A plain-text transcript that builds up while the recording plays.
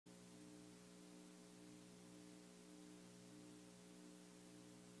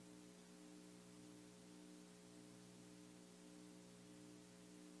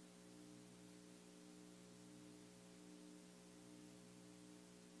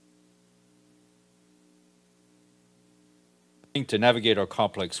to navigate our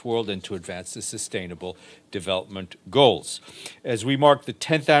complex world and to advance the Sustainable Development Goals. As we mark the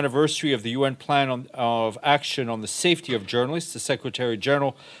 10th anniversary of the UN Plan of Action on the Safety of Journalists, the Secretary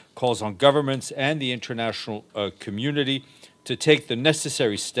General calls on governments and the international community to take the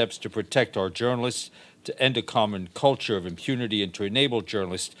necessary steps to protect our journalists, to end a common culture of impunity, and to enable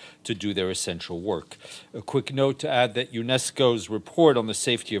journalists to do their essential work. A quick note to add that UNESCO's report on the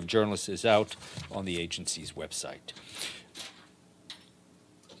safety of journalists is out on the agency's website.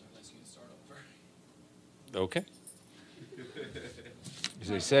 Okay. As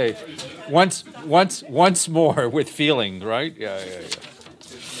they say, once more with feeling, right? Yeah.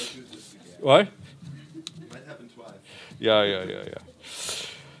 What? It might happen twice. Yeah.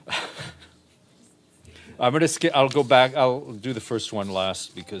 I'm gonna skip. I'll go back. I'll do the first one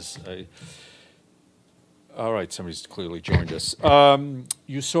last because I. All right, somebody's clearly joined us.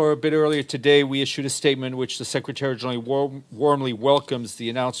 You saw a bit earlier today, we issued a statement in which the Secretary General warmly welcomes the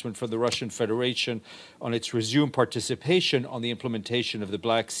announcement from the Russian Federation on its resumed participation on the implementation of the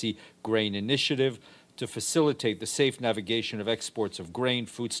Black Sea Grain Initiative to facilitate the safe navigation of exports of grain,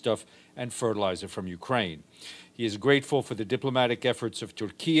 foodstuff, and fertilizer from Ukraine. He is grateful for the diplomatic efforts of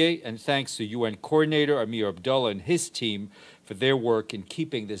Turkey and thanks to UN coordinator Amir Abdullah and his team for their work in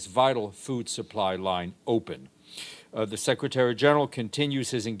keeping this vital food supply line open. The Secretary General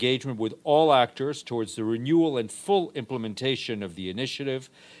continues his engagement with all actors towards the renewal and full implementation of the initiative,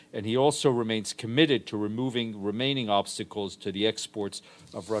 and he also remains committed to removing remaining obstacles to the exports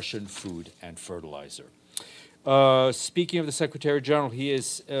of Russian food and fertilizer. Speaking of the Secretary General, he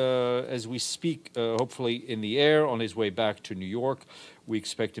is, as we speak, hopefully in the air on his way back to New York. We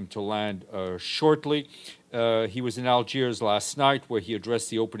expect him to land shortly. He was in Algiers last night where he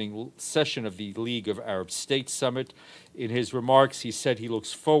addressed the opening session of the League of Arab States Summit. In his remarks, he said he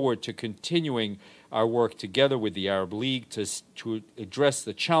looks forward to continuing our work together with the Arab League to address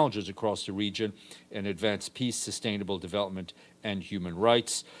the challenges across the region and advance peace, sustainable development, and human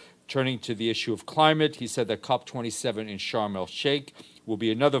rights. Turning to the issue of climate, he said that COP27 in Sharm el-Sheikh will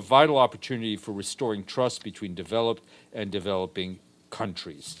be another vital opportunity for restoring trust between developed and developing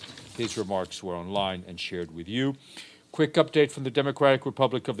countries. His remarks were online and shared with you. Quick update from the Democratic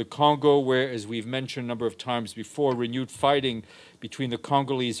Republic of the Congo, where, as we've mentioned a number of times before, renewed fighting between the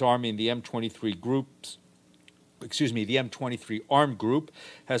Congolese army and the M23 groups. The M23 armed group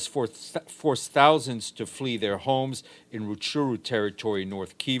has forced thousands to flee their homes in Rutshuru territory in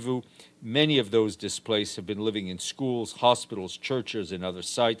North Kivu. Many of those displaced have been living in schools, hospitals, churches, and other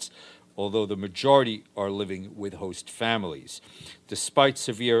sites, although the majority are living with host families. Despite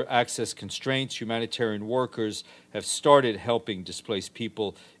severe access constraints, humanitarian workers have started helping displaced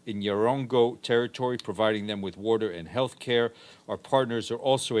people in Nyarongo territory, providing them with water and health care. Our partners are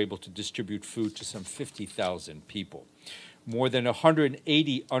also able to distribute food to some 50,000 people. More than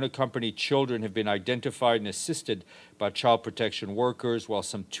 180 unaccompanied children have been identified and assisted by child protection workers, while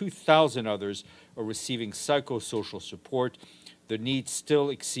some 2,000 others are receiving psychosocial support. The needs still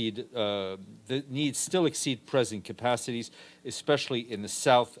exceed present capacities, especially in the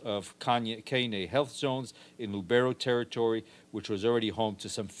south of Kaine health zones in Lubero territory, which was already home to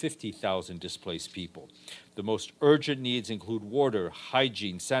some 50,000 displaced people. The most urgent needs include water,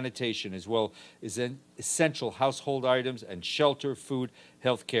 hygiene, sanitation, as well as essential household items and shelter, food,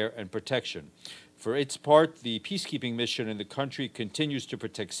 health care, and protection. For its part, the peacekeeping mission in the country continues to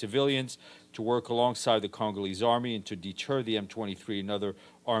protect civilians, to work alongside the Congolese army, and to deter the M23 and other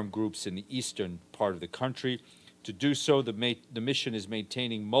armed groups in the eastern part of the country. To do so, the mission is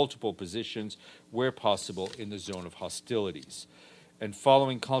maintaining multiple positions where possible in the zone of hostilities. And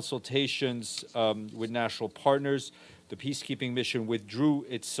following consultations with national partners, the peacekeeping mission withdrew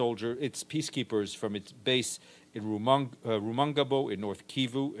its peacekeepers from its base in Rumangabo in North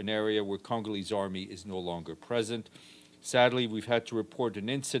Kivu, an area where Congolese army is no longer present. Sadly, we've had to report an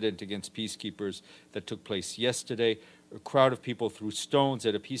incident against peacekeepers that took place yesterday. A crowd of people threw stones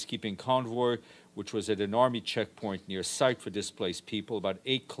at a peacekeeping convoy, which was at an army checkpoint near a site for displaced people about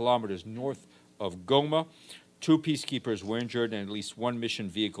 8 kilometers north of Goma. 2 peacekeepers were injured and at least 1 mission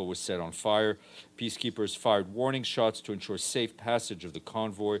vehicle was set on fire. Peacekeepers fired warning shots to ensure safe passage of the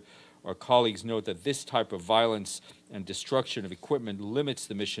convoy. Our colleagues note that this type of violence and destruction of equipment limits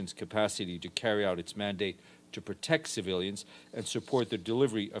the mission's capacity to carry out its mandate to protect civilians and support the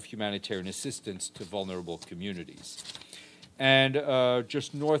delivery of humanitarian assistance to vulnerable communities. And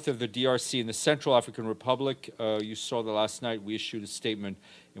just north of the DRC in the Central African Republic, you saw that last night we issued a statement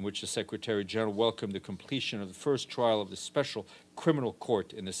in which the Secretary General welcomed the completion of the first trial of the Special Criminal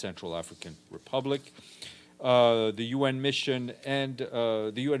Court in the Central African Republic. The UN mission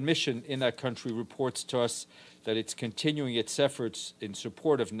in that country reports to us that it's continuing its efforts in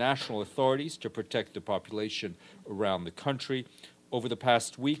support of national authorities to protect the population around the country. Over the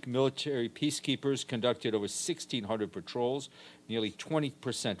past week, military peacekeepers conducted over 1,600 patrols, nearly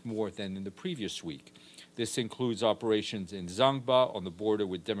 20% more than in the previous week. This includes operations in Zangba on the border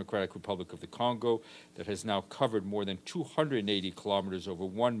with Democratic Republic of the Congo that has now covered more than 280 kilometers over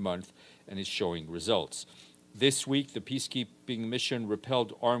 1 month and is showing results. This week, the peacekeeping mission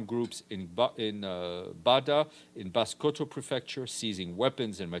repelled armed groups in Bada, in Basse-Kotto Prefecture, seizing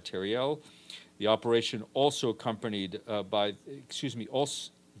weapons and materiel. The operation also accompanied the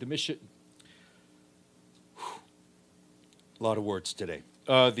mission. A lot of words today.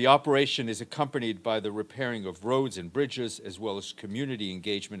 The operation is accompanied by the repairing of roads and bridges, as well as community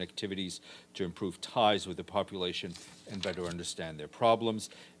engagement activities to improve ties with the population and better understand their problems.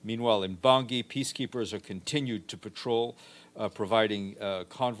 Meanwhile, in Bangui, peacekeepers are continued to patrol, providing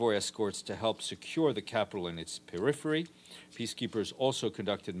convoy escorts to help secure the capital and its periphery. Peacekeepers also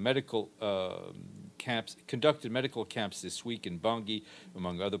conducted medical camps this week in Bangui,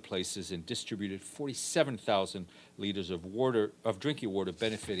 among other places, and distributed 47,000 liters of drinking water,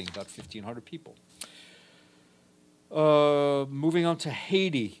 benefiting about 1,500 people. Moving on to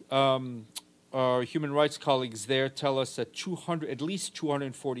Haiti, our human rights colleagues there tell us that at least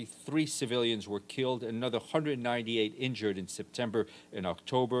 243 civilians were killed and another 198 injured in September and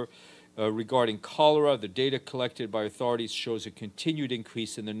October. Regarding cholera, the data collected by authorities shows a continued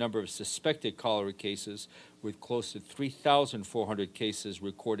increase in the number of suspected cholera cases, with close to 3,400 cases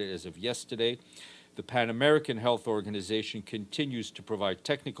recorded as of yesterday. The Pan American Health Organization continues to provide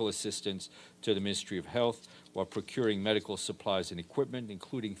technical assistance to the Ministry of Health while procuring medical supplies and equipment,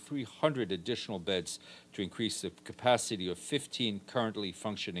 including 300 additional beds to increase the capacity of 15 currently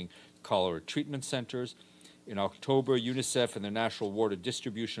functioning cholera treatment centers. In October, UNICEF and the National Water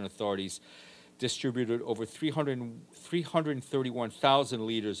Distribution Authorities distributed over 331,000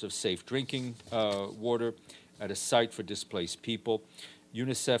 liters of safe drinking water at a site for displaced people.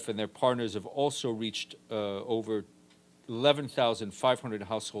 UNICEF and their partners have also reached over 11,500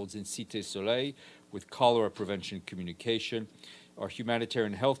 households in Cité Soleil with cholera prevention communication. Our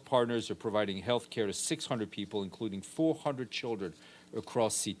humanitarian health partners are providing health care to 600 people, including 400 children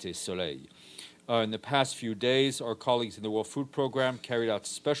across Cité Soleil. In the past few days, our colleagues in the World Food Program carried out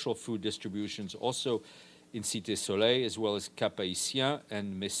special food distributions also in Cité Soleil, as well as Cap-Haïtien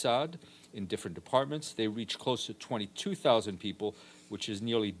and Messade in different departments. They reached close to 22,000 people, which is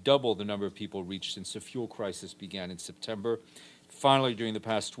nearly double the number of people reached since the fuel crisis began in September. Finally, during the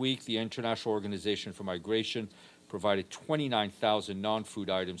past week, the International Organization for Migration provided 29,000 non-food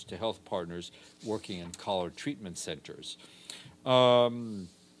items to health partners working in cholera treatment centers.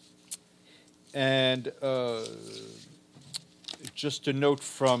 Just a note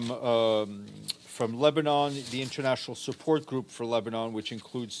from Lebanon, the International Support Group for Lebanon, which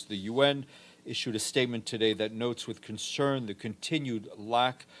includes the UN, issued a statement today that notes with concern the continued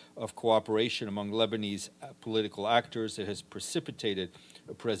lack of cooperation among Lebanese political actors that has precipitated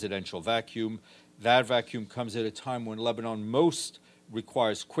a presidential vacuum. That vacuum comes at a time when Lebanon most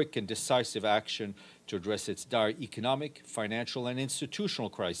requires quick and decisive action to address its dire economic, financial, and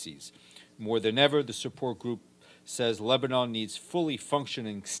institutional crises. More than ever, the support group says Lebanon needs fully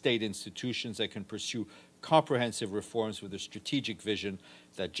functioning state institutions that can pursue comprehensive reforms with a strategic vision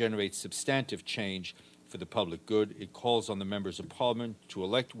that generates substantive change for the public good. It calls on the members of parliament to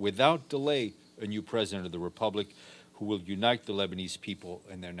elect without delay a new president of the republic who will unite the Lebanese people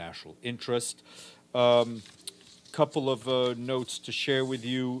in their national interest. Couple of notes to share with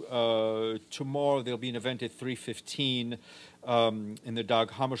you. Tomorrow there'll be an event at 3:15 in the Dag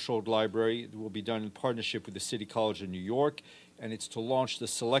Hammarskjöld Library. It will be done in partnership with the City College of New York, and it's to launch the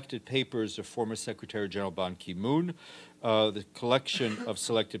selected papers of former Secretary General Ban Ki-moon. The collection of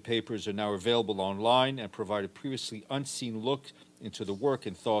selected papers are now available online and provide a previously unseen look into the work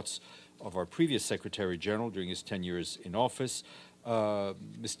and thoughts of our previous Secretary General during his 10 years in office.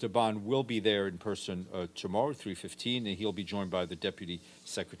 Mr. Ban will be there in person tomorrow, 3:15, and he'll be joined by the Deputy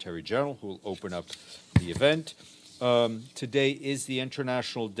Secretary General, who will open up the event. Today is the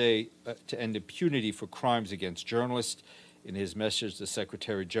International Day to End Impunity for Crimes Against Journalists. In his message, the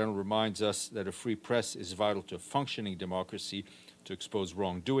Secretary General reminds us that a free press is vital to a functioning democracy, to expose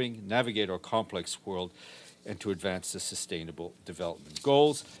wrongdoing, navigate our complex world, and to advance the Sustainable Development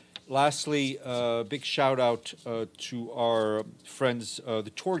Goals. Lastly, big shout out to our friends,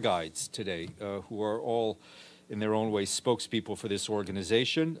 the tour guides today, who are all in their own way spokespeople for this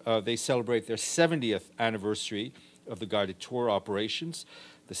organization. They celebrate their 70th anniversary of the guided tour operations.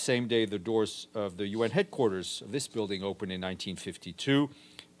 the same day the doors of the UN headquarters of this building opened in 1952.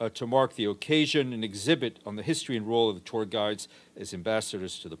 To mark the occasion, an exhibit on the history and role of the tour guides as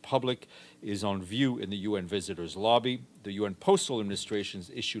ambassadors to the public is on view in the UN visitors lobby. The UN Postal Administration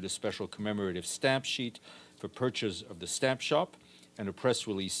has issued a special commemorative stamp sheet for purchase of the stamp shop, and a press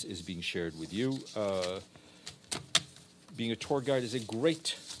release is being shared with you. Being a tour guide is a great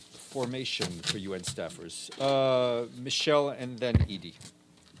formation for UN staffers. Michelle and then Edie.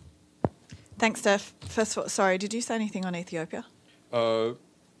 Thanks, Steph. First of all, sorry, did you say anything on Ethiopia? No.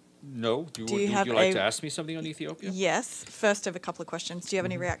 Would you like to ask me something on Ethiopia? Yes. First, I have a couple of questions. Do you have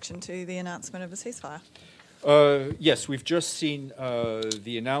any reaction to the announcement of a ceasefire? Yes, we've just seen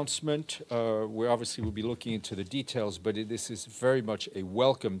the announcement. We obviously will be looking into the details, but this is very much a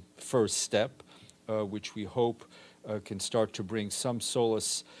welcome first step, which we hope can start to bring some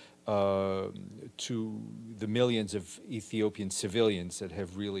solace to the millions of Ethiopian civilians that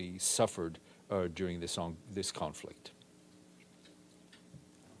have really suffered during this conflict.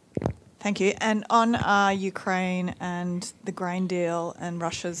 Thank you. And on Ukraine and the grain deal and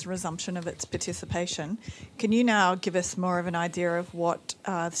Russia's resumption of its participation, can you now give us more of an idea of what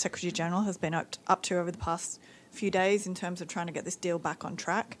the Secretary General has been up to over the past few days in terms of trying to get this deal back on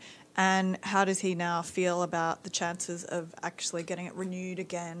track? And how does he now feel about the chances of actually getting it renewed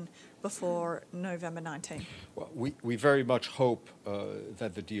again before November 19? Well, we very much hope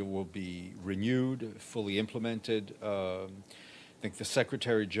that the deal will be renewed, fully implemented. I think the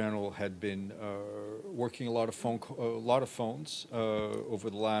Secretary General had been working a lot of phones over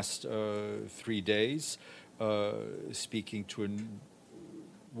the last 3 days, speaking to a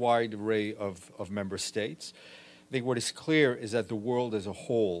wide array of member states. I think what is clear is that the world as a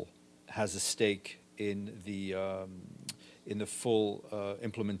whole has a stake in the full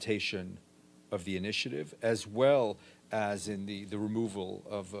implementation of the initiative, as well as in the removal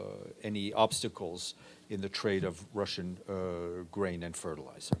of any obstacles in the trade of Russian grain and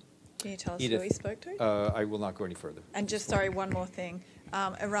fertilizer. Can you tell us Edith, who he spoke to? I will not go any further. And just, sorry, one more thing.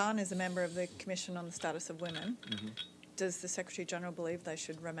 Iran is a member of the Commission on the Status of Women. Mm-hmm. Does the Secretary General believe they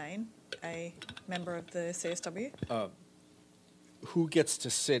should remain a member of the CSW? Who gets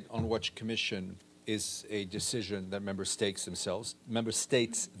to sit on which commission is a decision that member states themselves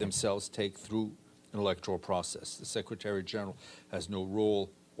take through an electoral process. The Secretary General has no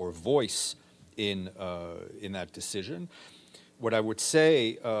role or voice in that decision. What I would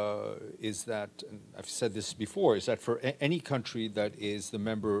say is that, and I've said this before, is that for any country that is the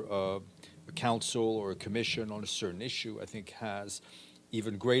member of a council or a commission on a certain issue, I think has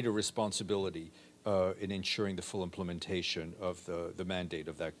even greater responsibility in ensuring the full implementation of the mandate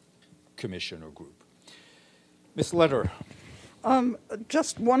of that commission or group. Ms. Leder.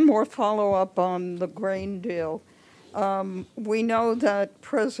 Just one more follow-up on the grain deal. We know that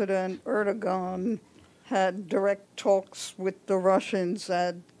President Erdogan had direct talks with the Russians,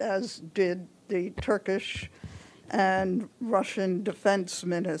 as did the Turkish and Russian defense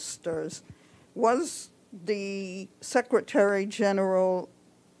ministers. Was the Secretary General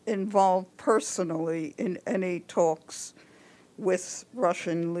involved personally in any talks with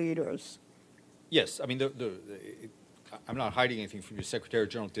Russian leaders? Yes, I mean, I'm not hiding anything from you. Secretary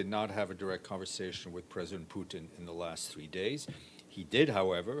General did not have a direct conversation with President Putin in the last 3 days. He did,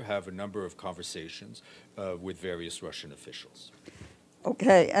 however, have a number of conversations with various Russian officials.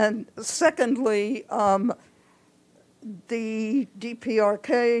 Okay, and secondly, the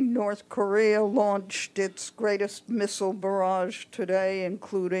DPRK, North Korea, launched its greatest missile barrage today,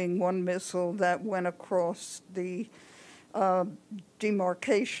 including one missile that went across the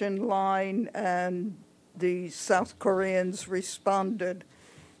demarcation line, and the South Koreans responded.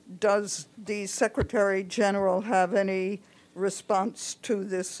 Does the Secretary General have any response to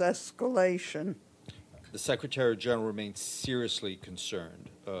this escalation? The Secretary General remains seriously concerned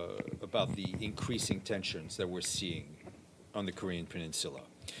about the increasing tensions that we're seeing on the Korean Peninsula.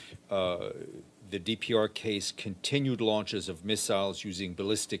 The DPRK's continued launches of missiles using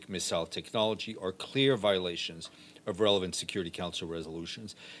ballistic missile technology are clear violations of relevant Security Council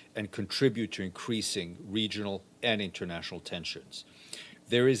resolutions and contribute to increasing regional and international tensions.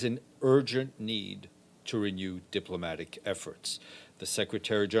 There is an urgent need to renew diplomatic efforts. The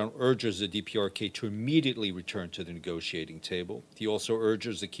Secretary General urges the DPRK to immediately return to the negotiating table. He also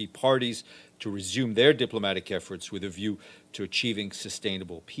urges the key parties to resume their diplomatic efforts with a view to achieving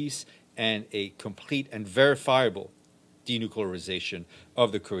sustainable peace and a complete and verifiable denuclearization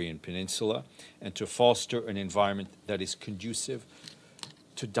of the Korean Peninsula, and to foster an environment that is conducive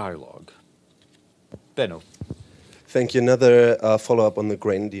to dialogue. Benno. Thank you. Another follow-up on the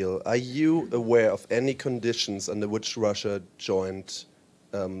grain deal. Are you aware of any conditions under which Russia joined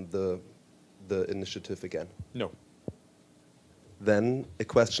the initiative again? No. Then a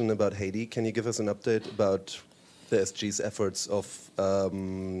question about Haiti. Can you give us an update about the SG's efforts of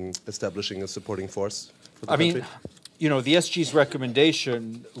establishing a supporting force for the country? mean, you know, the SG's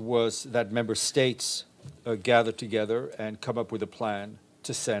recommendation was that member states gather together and come up with a plan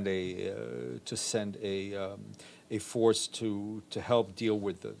to send a force to help deal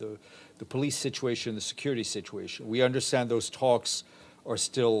with the police situation, the security situation. We understand those talks are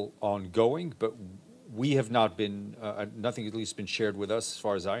still ongoing, but we have not been, nothing at least been shared with us, as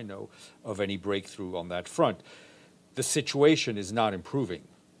far as I know, of any breakthrough on that front. The situation is not improving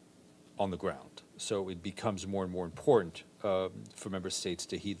on the ground, so it becomes more and more important for member states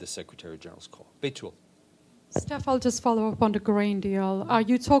to heed the Secretary General's call. Betul. Steph, I'll just follow up on the grain deal.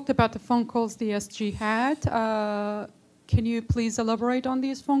 You talked about the phone calls the SG had. Can you please elaborate on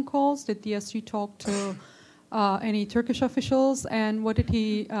these phone calls? Did the SG talk to any Turkish officials, and what did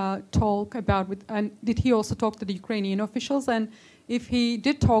he talk about with, and did he also talk to the Ukrainian officials? And if he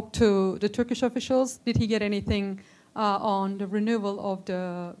did talk to the Turkish officials, did he get anything on the renewal of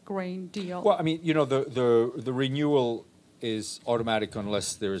the grain deal? Well, I mean, you know, the renewal is automatic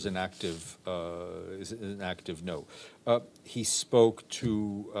unless there is an active no. He spoke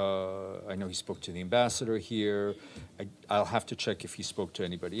to, I know he spoke to the ambassador here. I'll have to check if he spoke to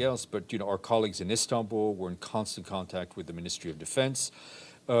anybody else, but, you know, our colleagues in Istanbul were in constant contact with the Ministry of Defense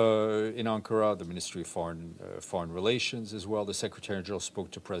in Ankara, the Ministry of Foreign Relations as well. The Secretary General spoke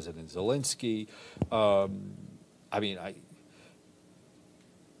to President Zelensky. I mean,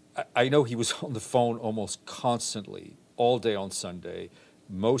 I know he was on the phone almost constantly, all day on Sunday,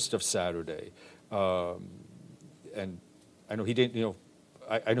 most of Saturday, and I know he didn't. You know,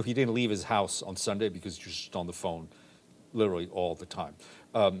 I know he didn't leave his house on Sunday because he was just on the phone, literally all the time.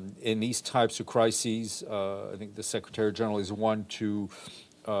 In these types of crises, I think the Secretary General is one to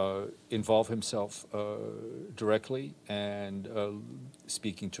involve himself directly and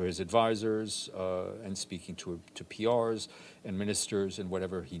speaking to his advisors and speaking to PRs and ministers and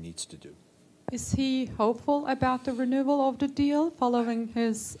whatever he needs to do. Is he hopeful about the renewal of the deal following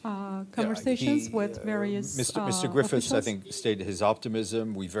his conversations with various Mr. Griffiths, officials? I think, stated his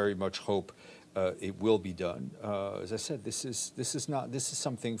optimism. We very much hope it will be done. As I said, this is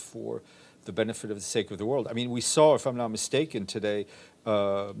something for the benefit of the sake of the world. I mean, we saw, if I'm not mistaken, today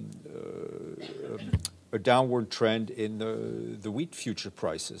a downward trend in the wheat future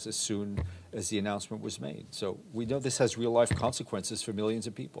prices as soon as the announcement was made. So we know this has real life consequences for millions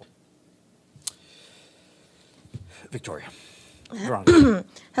of people. Victoria.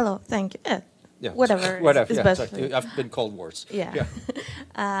 Hello, thank you. Yeah, whatever is yeah, best for you. I've been called worse. Yeah.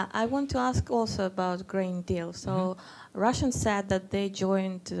 I want to ask also about grain deal. So Russians said that they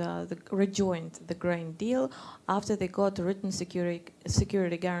rejoined the grain deal after they got written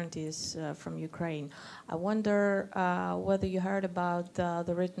security guarantees from Ukraine. I wonder whether you heard about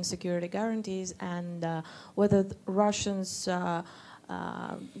the written security guarantees and whether the Russians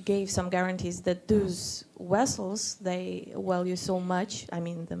gave some guarantees that those vessels they value so much, I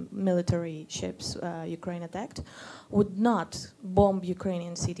mean the military ships Ukraine attacked, would not bomb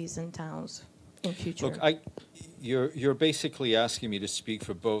Ukrainian cities and towns in future. Look, you're basically asking me to speak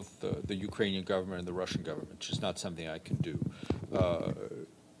for both the Ukrainian government and the Russian government, which is not something I can do.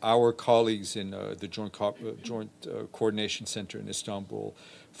 Our colleagues in the Joint Coordination Center in Istanbul,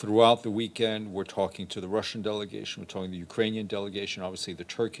 throughout the weekend, we're talking to the Russian delegation, we're talking to the Ukrainian delegation, obviously the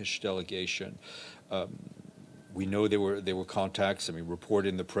Turkish delegation. We know there were contacts, I mean, reported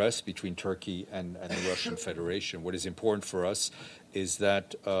in the press between Turkey and the Russian Federation. What is important for us is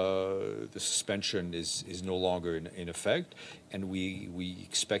that the suspension is no longer in effect, and we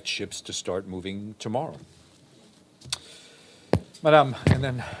expect ships to start moving tomorrow. Madame, and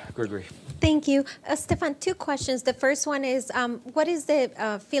then Gregory. Thank you. Stéphane, two questions. The first one is, what is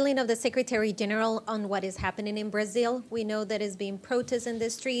the feeling of the Secretary General on what is happening in Brazil? We know that it's being protests in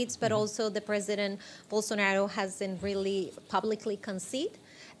the streets, but also the President Bolsonaro hasn't really publicly conceded.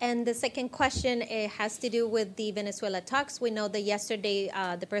 And the second question has to do with the Venezuela talks. We know that yesterday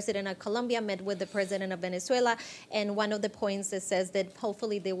the president of Colombia met with the president of Venezuela, and one of the points that says that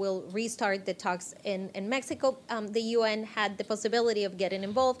hopefully they will restart the talks in Mexico. The UN had the possibility of getting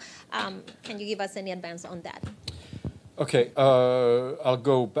involved. Can you give us any advance on that? Okay, I'll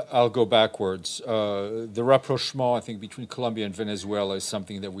go backwards. The rapprochement, I think, between Colombia and Venezuela is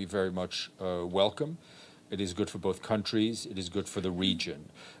something that we very much welcome. It is good for both countries. It is good for the region,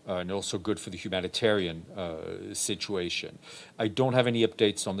 and also good for the humanitarian situation. I don't have any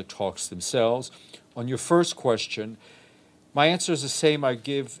updates on the talks themselves. On your first question, my answer is the same I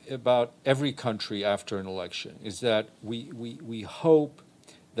give about every country after an election, is that we hope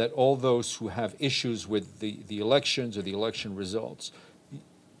that all those who have issues with the elections or the election results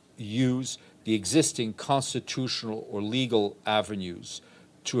use the existing constitutional or legal avenues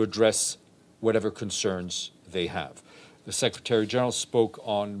to address whatever concerns they have. The Secretary General spoke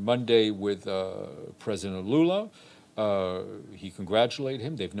on Monday with President Lula. He congratulated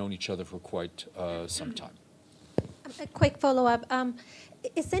him. They've known each other for quite some time. A quick follow-up.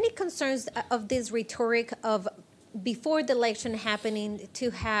 Is any concerns of this rhetoric of before the election happening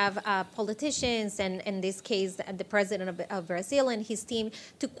to have politicians, and in this case, the president of Brazil and his team,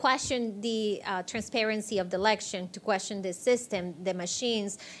 to question the transparency of the election, to question the system, the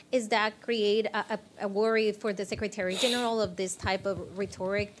machines? Is that create a worry for the Secretary General of this type of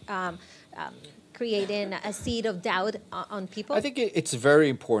rhetoric, creating a seed of doubt on people? I think it's very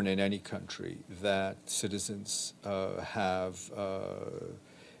important in any country that citizens have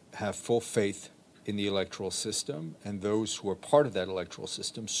full faith in the electoral system, and those who are part of that electoral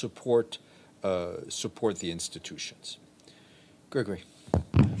system support the institutions. Gregory.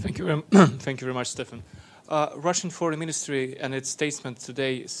 Thank you very much, Stéphane. Russian Foreign Ministry and its statement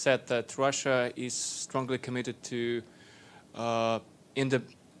today said that Russia is strongly committed to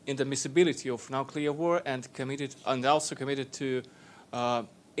indemnification of nuclear war and also committed to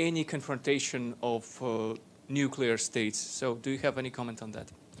any confrontation of nuclear states. So, do you have any comment on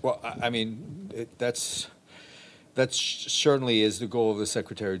that? Well, I mean, that certainly is the goal of the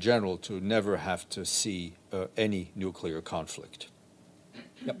Secretary General, to never have to see any nuclear conflict.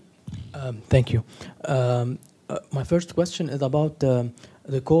 Yep. Thank you. My first question is about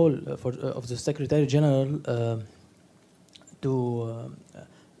the call of the Secretary General to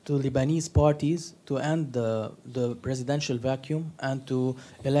Lebanese parties to end the presidential vacuum and to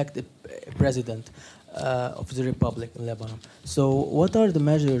elect a president of the Republic in Lebanon. So what are the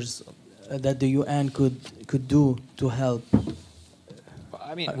measures that the UN could do to help?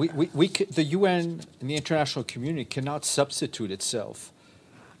 I mean, the UN and the international community cannot substitute itself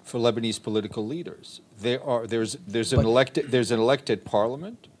for Lebanese political leaders. There's an elected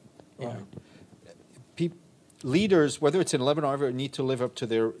parliament. Yeah. Leaders, whether it's in Lebanon or ever, need to live up to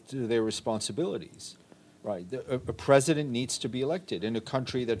their responsibilities. Right. A president needs to be elected in a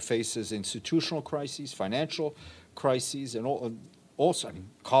country that faces institutional crises, financial crises, and also, I mean,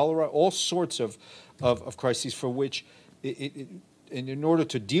 cholera, all sorts of crises for which, in order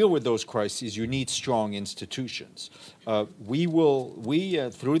to deal with those crises, you need strong institutions. We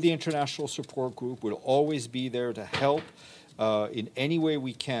through the International Support Group, will always be there to help in any way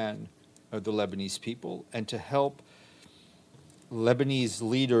we can the Lebanese people, and to help Lebanese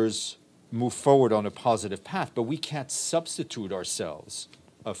leaders move forward on a positive path, but we can't substitute ourselves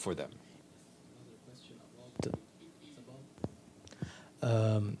for them.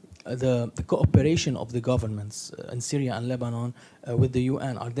 The cooperation of the governments in Syria and Lebanon with the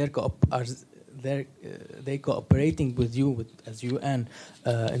UN, are they cooperating with you as UN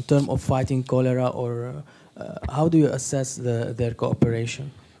in terms of fighting cholera, or how do you assess their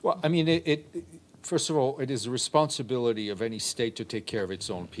cooperation? Well, I mean, first of all, it is the responsibility of any state to take care of its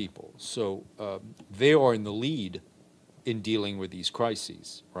own people. So they are in the lead in dealing with these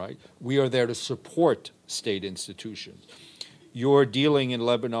crises, right? We are there to support state institutions. You're dealing in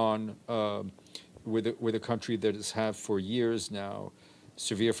Lebanon with a country that has had for years now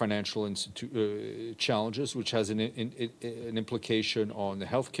severe financial challenges, which has an implication on the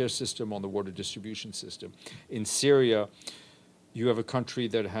healthcare system, on the water distribution system. In Syria, you have a country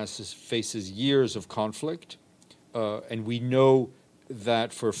that faces years of conflict, and we know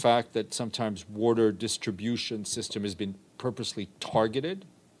that for a fact that sometimes water distribution system has been purposely targeted,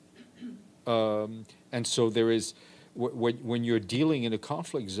 and so there is, when you're dealing in a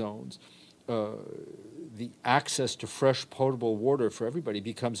conflict zones, the access to fresh potable water for everybody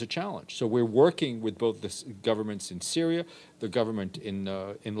becomes a challenge. So we're working with both the governments in Syria, the government in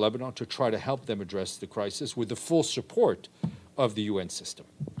Lebanon, to try to help them address the crisis with the full support of the UN system.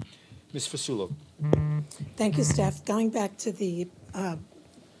 Ms. Fasullo. Thank you, Steph. Going back to the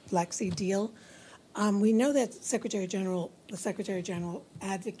Black Sea deal, we know that the Secretary General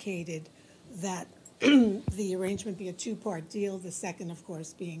advocated that the arrangement be a two-part deal, the second, of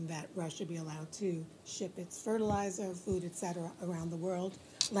course, being that Russia be allowed to ship its fertilizer, food, et cetera, around the world.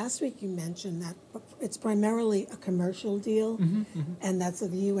 Last week you mentioned that it's primarily a commercial deal, and that so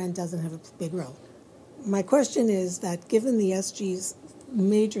the UN doesn't have a big role. My question is that given the SG's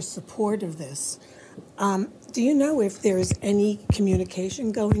major support of this, do you know if there's any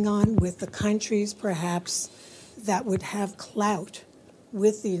communication going on with the countries, perhaps, that would have clout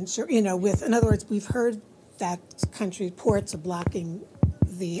with the, in other words, we've heard that ports are blocking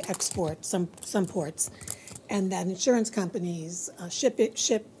the export, some ports. and that insurance companies,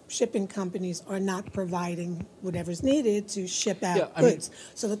 shipping companies are not providing whatever's needed to ship out goods.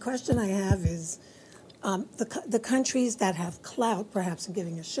 So the question I have is, the countries that have clout, perhaps in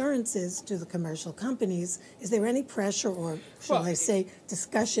giving assurances to the commercial companies, is there any pressure or, shall I say,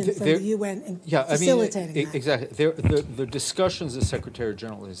 discussion from the UN in facilitating that? Exactly. The discussions the Secretary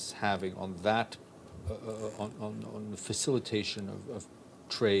General is having on that, on the facilitation of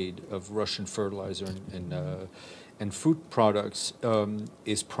trade of Russian fertilizer and fruit products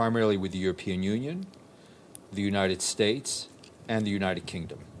is primarily with the European Union, the United States, and the United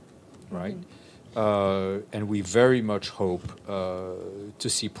Kingdom, right? And we very much hope to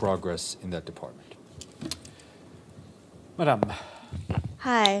see progress in that department. Madame.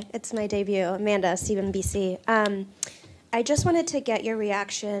 Hi, it's my debut, Amanda, CNBC. I just wanted to get your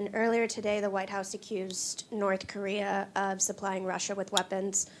reaction. Earlier today, the White House accused North Korea of supplying Russia with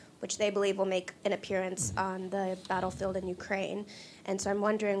weapons, which they believe will make an appearance on the battlefield in Ukraine. And so I'm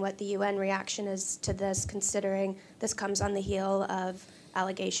wondering what the UN reaction is to this, considering this comes on the heel of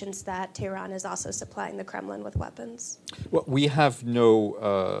allegations that Tehran is also supplying the Kremlin with weapons. Well, we have no,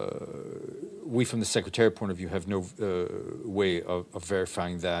 we from the Secretary point of view have no way of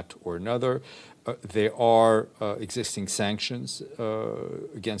verifying that or another. There are existing sanctions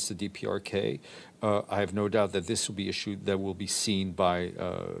against the DPRK. I have no doubt that this will be issued, that will be seen by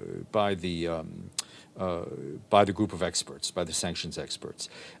the group of experts, by the sanctions experts.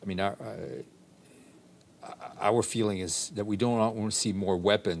 I mean, our feeling is that we don't want to see more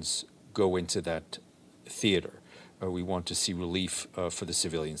weapons go into that theater. We want to see relief for the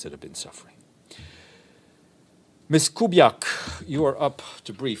civilians that have been suffering. Ms. Kubiak, you are up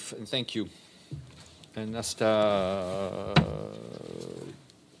to brief, and thank you. And hasta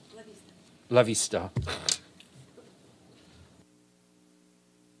la vista.